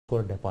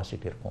ஒரு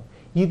டெபாசிட் இருக்கும்.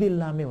 இது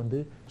எல்லாமே வந்து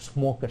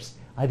ஸ்மோக்கர்ஸ்,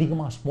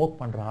 அதிகமாக ஸ்மோக்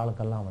பண்ணுற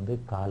ஆளுக்கெல்லாம் வந்து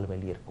கால்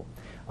வலி இருக்கும்.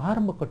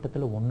 ஆரம்ப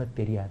கட்டத்தில் ஒன்றும்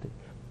தெரியாது.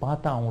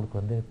 பார்த்தா அவங்களுக்கு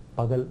வந்து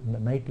பகல் இந்த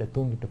நைட்டில்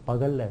தூங்கிட்டு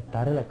பகலில்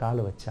தரையில்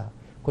காலை வச்சா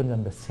கொஞ்சம்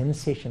அந்த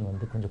சென்சேஷன்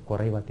வந்து கொஞ்சம்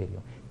குறைவாக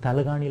தெரியும்.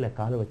 தலகாணியில்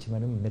காலை வச்ச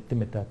மாதிரி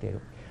மெத்தாக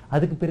தெரியும்.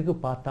 அதுக்கு பிறகு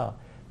பார்த்தா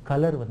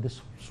கலர் வந்து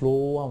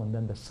ஸ்லோவாக வந்து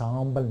அந்த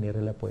சாம்பல்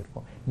நிறல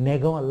போயிருக்கும்.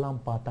 நெகம் எல்லாம்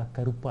பார்த்தா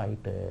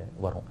கருப்பாயிட்டு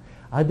வரும்.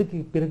 அதுக்கு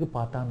பிறகு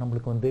பார்த்தா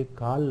நம்மளுக்கு வந்து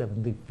காலில்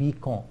வந்து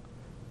வீக்கம்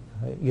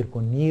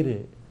இருக்கும், நீர்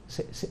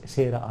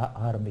சேர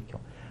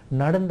ஆரம்பிக்கும்.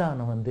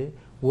 நடந்தான வந்து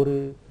ஒரு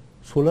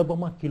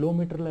சுலபமாக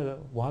கிலோமீட்டரில்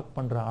வாக்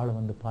பண்ணுற ஆள்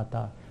வந்து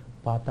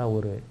பார்த்தா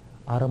ஒரு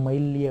அரை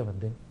மைல்லையே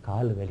வந்து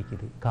கால்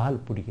வலிக்குது, கால்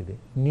பிடிக்குது,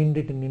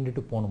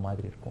 நின்றுட்டு போன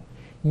மாதிரி இருக்கும்.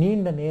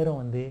 நீண்ட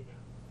நேரம் வந்து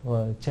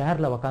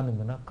சேரில்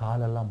உக்காந்துருந்தோன்னா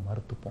காலெல்லாம்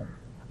மறுத்துப்போம்.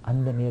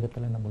 அந்த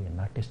நேரத்தில் நம்ம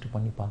என்ன டெஸ்ட்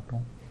பண்ணி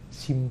பார்க்குறோம்?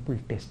 Simple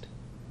test,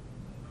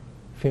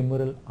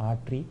 ஃபெமுரல்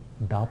artery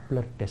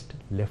Doppler test,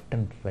 left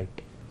and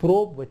right.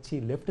 Probe வச்சு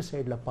லெஃப்ட்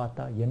சைடில்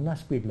பார்த்தா என்ன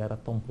ஸ்பீடில்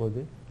ரத்தம்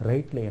போகுது,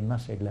 ரைட்டில் என்ன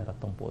சைடில்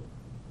ரத்தம் போகுது.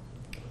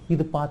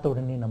 இது பார்த்த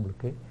உடனே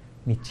நம்மளுக்கு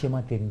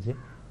நிச்சயமாக தெரிஞ்சு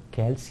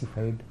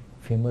கால்சிஃபைடு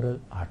ஃபெமுரல்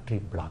ஆர்ட்ரி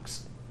பிளாக்ஸ்.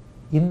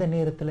 இந்த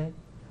நேரத்தில்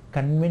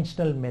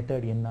கன்வென்ஷனல்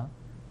மெத்தட் என்ன?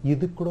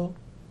 இது கூட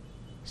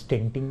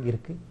ஸ்டென்டிங்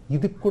இருக்குது,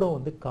 இது கூட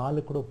வந்து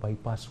காலு கூட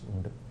பைபாஸ்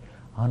உண்டு.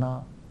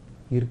 ஆனால்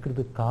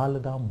இருக்கிறது காலு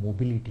தான்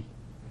மொபிலிட்டி.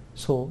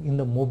 ஸோ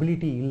இந்த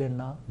மொபிலிட்டி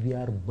இல்லைன்னா we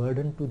are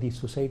Burton to the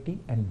society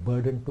and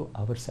Burton to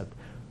our self.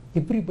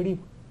 Everybody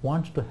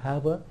wants to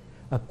have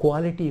a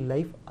quality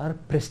life R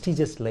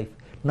prestigious life.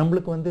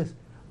 நம்மளுக்கு வந்து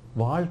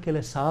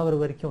வாழ்க்கையில் சாகிற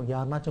வரைக்கும்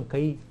யாருனாச்சும்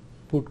கை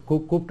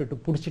கூப்பிட்டுட்டு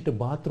பிடிச்சிட்டு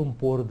பாத்ரூம்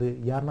போகிறது,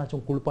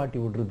 யாருனாச்சும் குளிப்பாட்டி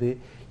விடுறது,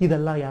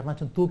 இதெல்லாம்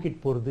யாருனாச்சும் தூக்கிட்டு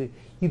போகிறது,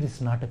 இது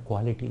is not a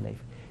quality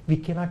life. We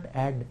cannot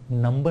add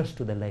numbers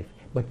to the life,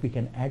 but we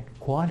can add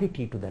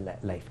quality to the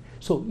life.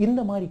 So இந்த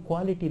மாதிரி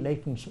குவாலிட்டி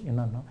லைஃப்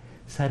என்னன்னா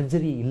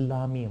சர்ஜரி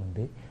இல்லாமே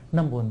வந்து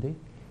நம்ம வந்து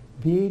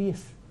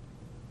வேரியஸ்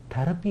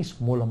தெரப்பீஸ்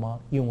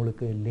மூலமாக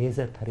இவங்களுக்கு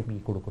லேசர் தெரப்பி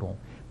கொடுக்குறோம்,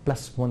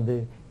 ப்ளஸ் வந்து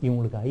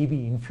இவங்களுக்கு ஐவி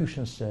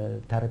இன்ஃப்யூஷன்ஸ்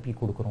தெரப்பி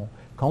கொடுக்குறோம்,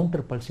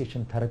 கவுண்டர்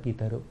பல்சேஷன் தெரப்பி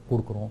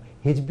கொடுக்குறோம்,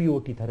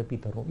 HBOT தெரப்பி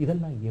தரும்.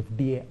 இதெல்லாம்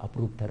FDA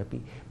approve therapy.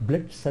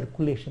 Blood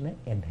சர்க்குலேஷனை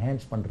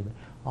enhance பண்ணுறது.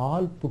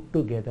 ஆல் புட்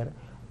டுகெதர்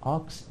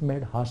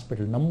ஆக்ஸ்மெட்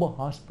ஹாஸ்பிட்டல், நம்ம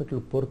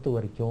ஹாஸ்பிட்டல் பொறுத்த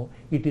வரைக்கும்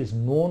இட் இஸ்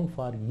நோன்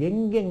ஃபார்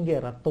எங்கெங்கே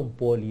ரத்தம்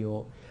போலியோ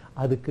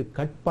அதுக்கு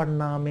கட்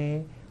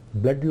பண்ணாமல்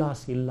பிளட்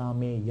லாஸ்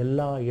இல்லாமல்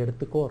எல்லா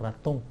இடத்துக்கும்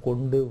ரத்தம்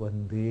கொண்டு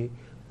வந்து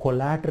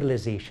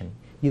கொலாட்ரலைசேஷன்,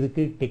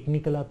 இதுக்கு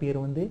டெக்னிக்கலாக பேர்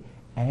வந்து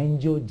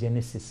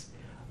ஆஞ்சியோஜெனிசிஸ்,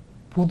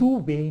 புது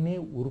வெயினே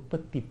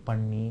உற்பத்தி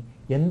பண்ணி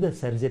எந்த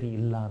சர்ஜரி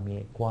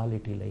இல்லாமல்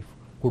குவாலிட்டி லைஃப்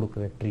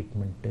கொடுக்குற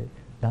ட்ரீட்மெண்ட்டு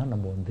தான்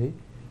நம்ம வந்து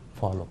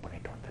ஃபாலோ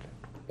பண்ணிட்டு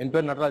வந்துருக்கோம். என்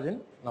பேர் நடராஜன்,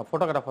 நான்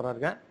ஃபோட்டோகிராஃபராக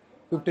இருக்கேன்.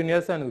 15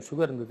 இயர்ஸாக எனக்கு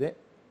சுகர் இருந்தது,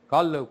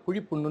 காலில்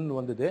குழிப்புண்ணுன்னு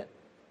வந்தது.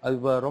 அது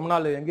இப்போ ரொம்ப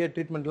நாள் எங்கேயே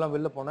ட்ரீட்மெண்ட்லாம்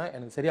வெளில போனேன்,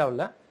 எனக்கு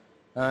சரியாகல.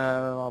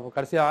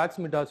 கடைசியாக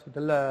ஆக்ஸ்மிட்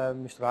ஹாஸ்பிட்டலில்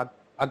மிஸ்டர்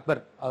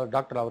அக்பர்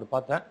டாக்டர் அவர்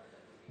பார்த்தேன்.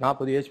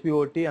 40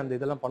 HBOT அந்த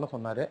இதெல்லாம் பண்ண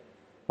சொன்னார்.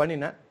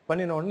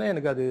 பண்ணின உடனே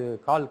எனக்கு அது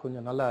கால்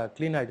கொஞ்சம் நல்லா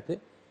க்ளீன் ஆகிடுது.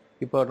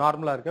 இப்போ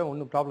நார்மலாக இருக்கேன்,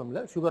 ஒன்றும் ப்ராப்ளம்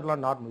இல்லை.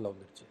 சுகர்லாம் நார்மலில்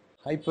வந்துடுச்சு.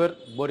 ஹைப்பர்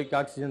போரிக்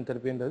ஆக்சிஜன்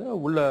தெரப்பின்றது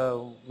உள்ள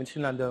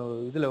மிஷினில் அந்த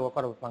இதில்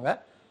உட்கார வைப்பாங்க.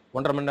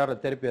 1.5 மணி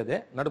நேரம் தெரப்பி. அது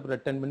நடுப்புற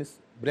 10 மினிட்ஸ்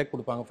பிரேக்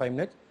கொடுப்பாங்க, 5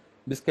 மினிட்ஸ்.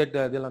 பிஸ்கெட்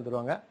இதெல்லாம்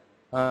தருவாங்க,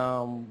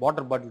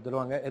 வாட்டர் பாட்டில்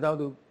தருவாங்க.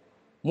 ஏதாவது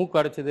மூக்கு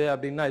அடைச்சிது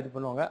அப்படின்னா இது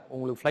பண்ணுவாங்க.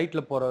 உங்களுக்கு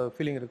ஃப்ளைட்டில் போகிற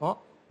ஃபீலிங் இருக்கும்.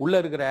 உள்ளே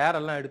இருக்கிற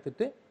ஏரெல்லாம்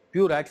எடுத்துகிட்டு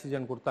பியூர்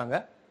ஆக்சிஜன் கொடுத்தாங்க.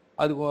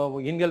 அது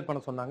இன்ஹேல்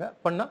பண்ண சொன்னாங்க.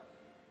 பண்ணால்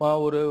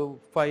ஒரு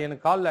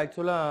எனக்கு காலில்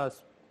ஆக்சுவலாக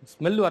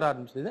ஸ்மெல் வர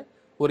ஆரம்பிச்சிது.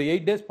 ஒரு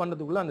 8 டேஸ்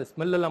பண்ணுறதுக்குள்ளே அந்த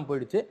ஸ்மெல்லாம்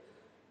போயிடுச்சு.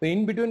 இப்போ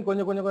இன்பிட்வீன்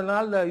கொஞ்சம்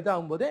நாள்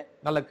இதாகும்போதே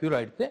நல்லா க்யூர்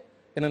ஆகிடுச்சு.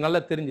 எனக்கு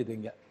நல்லா தெரிஞ்சுது,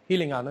 இங்கே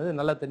ஹீலிங் ஆனது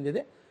நல்லா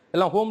தெரிஞ்சுது.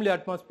 எல்லாம் ஹோம்லி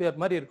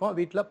அட்மாஸ்பியர் மாதிரி இருக்கும்,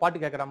 வீட்டில் பாட்டு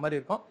கேட்குற மாதிரி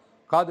இருக்கும்.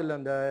 காதில்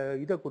அந்த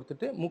இதை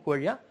கொடுத்துட்டு மூக்கு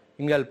வழியாக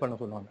இன்ஹேல் பண்ண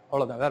சொல்லுவாங்க.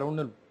 அவ்வளோதான், வேறு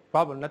ஒன்றும்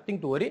ப்ராப்ளம், நத்திங்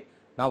டு வரி.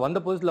 நான் வந்த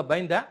புதுசில்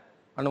பயந்தேன்,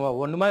 ஆனால்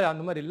ஒன்று மாதிரி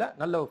அந்த மாதிரி இல்லை.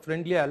 நல்ல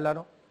ஃப்ரெண்ட்லியாக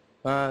எல்லோரும்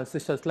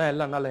சிஸ்டர்ஸ்லாம்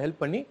எல்லாம் நல்லா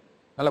ஹெல்ப் பண்ணி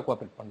நல்லா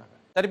கோஆப்ரேட் பண்ணாங்க.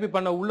 தெரப்பி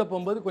பண்ண உள்ளே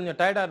போகும்போது கொஞ்சம்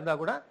டயர்டாக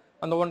இருந்தால் கூட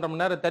அந்த 1.5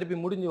 மணி நேரம் தெரப்பி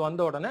முடிஞ்சு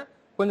வந்த உடனே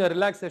கொஞ்சம்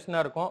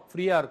ரிலாக்ஸேஷனாக இருக்கும்,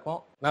 ஃப்ரீயாக இருக்கும்.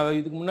 நான்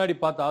இதுக்கு முன்னாடி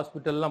பார்த்த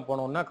ஹாஸ்பிட்டல்லாம்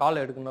போனோன்னா காலை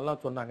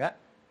எடுக்கணும்லாம் சொன்னாங்க.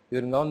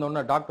 இவங்க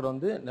வந்தோடனே டாக்டர்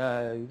வந்து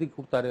இது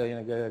கொடுத்தாரு,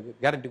 எனக்கு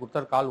கேரண்டி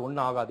கொடுத்தாரு, கால்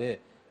ஒன்றும் ஆகாது,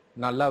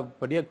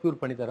 நல்லபடியாக க்யூர்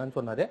பண்ணி தரேன்னு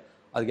சொன்னார்.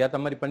 அதுக்கேற்ற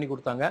மாதிரி பண்ணி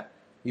கொடுத்தாங்க.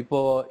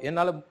 இப்போது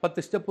என்னால்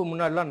 10 ஸ்டெப்பு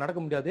முன்னாடிலாம் நடக்க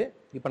முடியாது,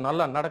 இப்போ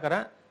நல்லா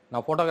நடக்கிறேன்.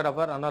 நான்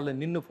ஃபோட்டோகிராஃபர், அதனால்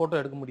நின்று ஃபோட்டோ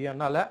எடுக்க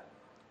முடியும்.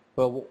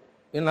 இப்போ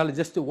என்னால்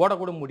ஜஸ்ட்டு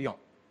ஓடக்கூட முடியும்.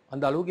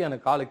 அந்த அளவுக்கு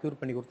எனக்கு காலை க்யூர்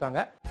பண்ணி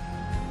கொடுத்தாங்க.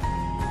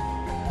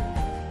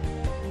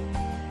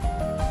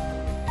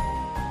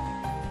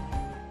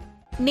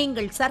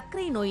 நீங்கள்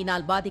சர்க்கரை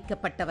நோயினால்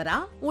பாதிக்கப்பட்டவரா?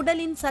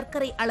 உடலின்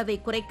சர்க்கரை அளவை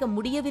குறைக்க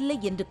முடியவில்லை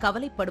என்று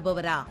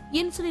கவலைப்படுபவரா?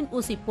 இன்சுலின்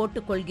ஊசி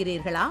போட்டுக்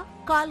கொள்கிறீர்களா?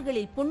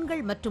 கால்களில்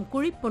புண்கள் மற்றும்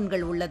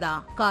குழிப்புண்கள் உள்ளதா?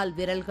 கால்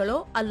விரல்களோ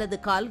அல்லது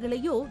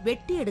கால்களையோ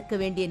வெட்டி எடுக்க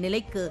வேண்டிய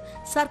நிலைக்கு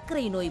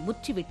சர்க்கரை நோய்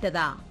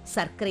முற்றிவிட்டதா?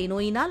 சர்க்கரை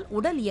நோயினால்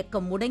உடல்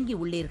இயக்கம் முடங்கி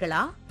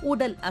உள்ளீர்களா?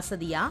 உடல்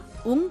அசதியா?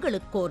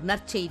 உங்களுக்கோர்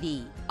நற்செய்தி.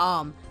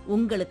 ஆம்,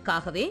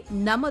 உங்களுக்காகவே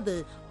நமது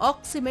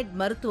ஆக்சிமெட்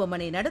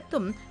மருத்துவமனை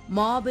நடத்தும்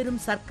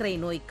மாபெரும் சர்க்கரை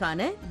நோய்க்கான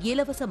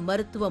இலவச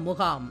மருத்துவ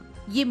முகாம்.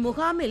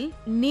 இம்முகாமில்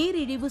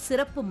நீரிழிவு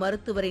சிறப்பு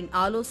மருத்துவரின்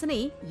ஆலோசனை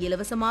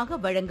இலவசமாக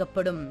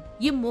வழங்கப்படும்.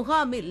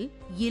 இம்முகாமில்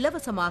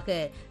இலவசமாக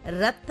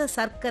இரத்த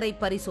சர்க்கரை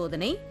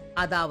பரிசோதனை,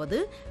 அதாவது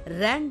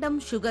ரேண்டம்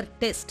சுகர்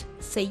டெஸ்ட்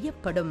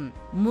செய்யப்படும்.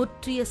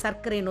 முற்றிய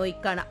சர்க்கரை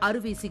நோய்க்கான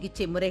அறுவை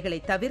சிகிச்சை முறைகளை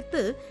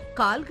தவிர்த்து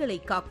கால்களை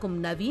காக்கும்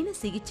நவீன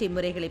சிகிச்சை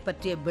முறைகளை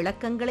பற்றிய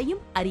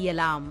விளக்கங்களையும்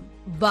அறியலாம்.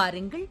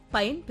 வாருங்கள்,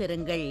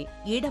 பயன்பெறுங்கள்.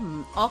 இடம்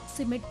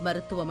ஆக்சிமெட்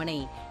மருத்துவமனை,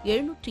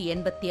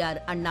 786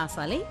 அண்ணா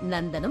சாலை,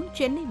 நந்தனம்,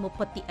 சென்னை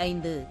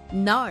 35.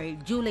 நாள்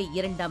ஜூலை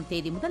 2ஆம்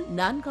தேதி முதல்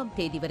 4ஆம்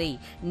தேதி வரை.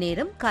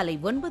 நேரம் காலை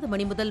 9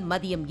 மணி முதல்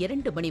மதியம்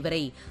 2 மணி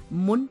வரை.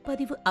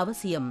 முன்பதிவு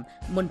அவசியம்.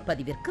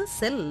 முன்பதிவிற்கு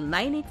செல்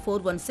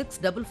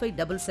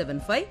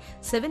 9841655775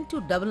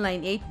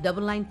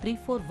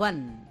 7299899341.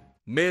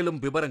 மேலும்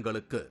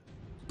விவரங்களுக்கு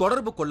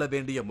தொடர்பு கொள்ள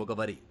வேண்டிய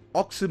முகவரி: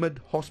 Oxymed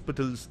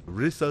Hospitals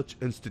Research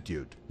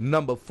Institute,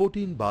 number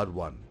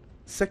 14/1,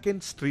 2nd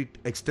Street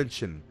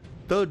Extension,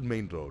 3rd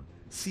Main Road,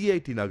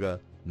 CIT Nagar,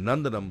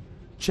 Nandanam,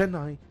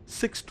 Chennai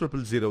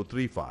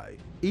 600035.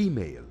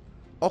 Email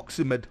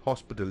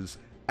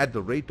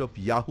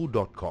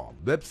oxymedhospitals@yahoo.com.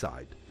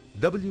 Website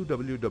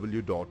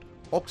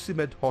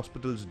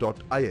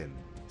www.oxymedhospitals.in.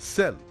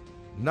 Cell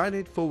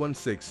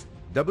 98416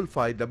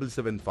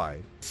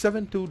 55775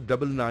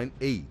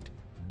 72998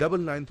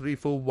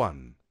 99341.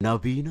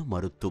 நவீன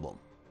மருத்துவம்.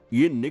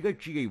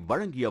 இந்நிகழ்ச்சியை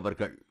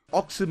வழங்கியவர்கள்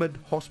Oxymed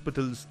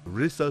Hospitals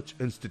Research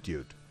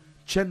Institute,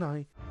 Chennai.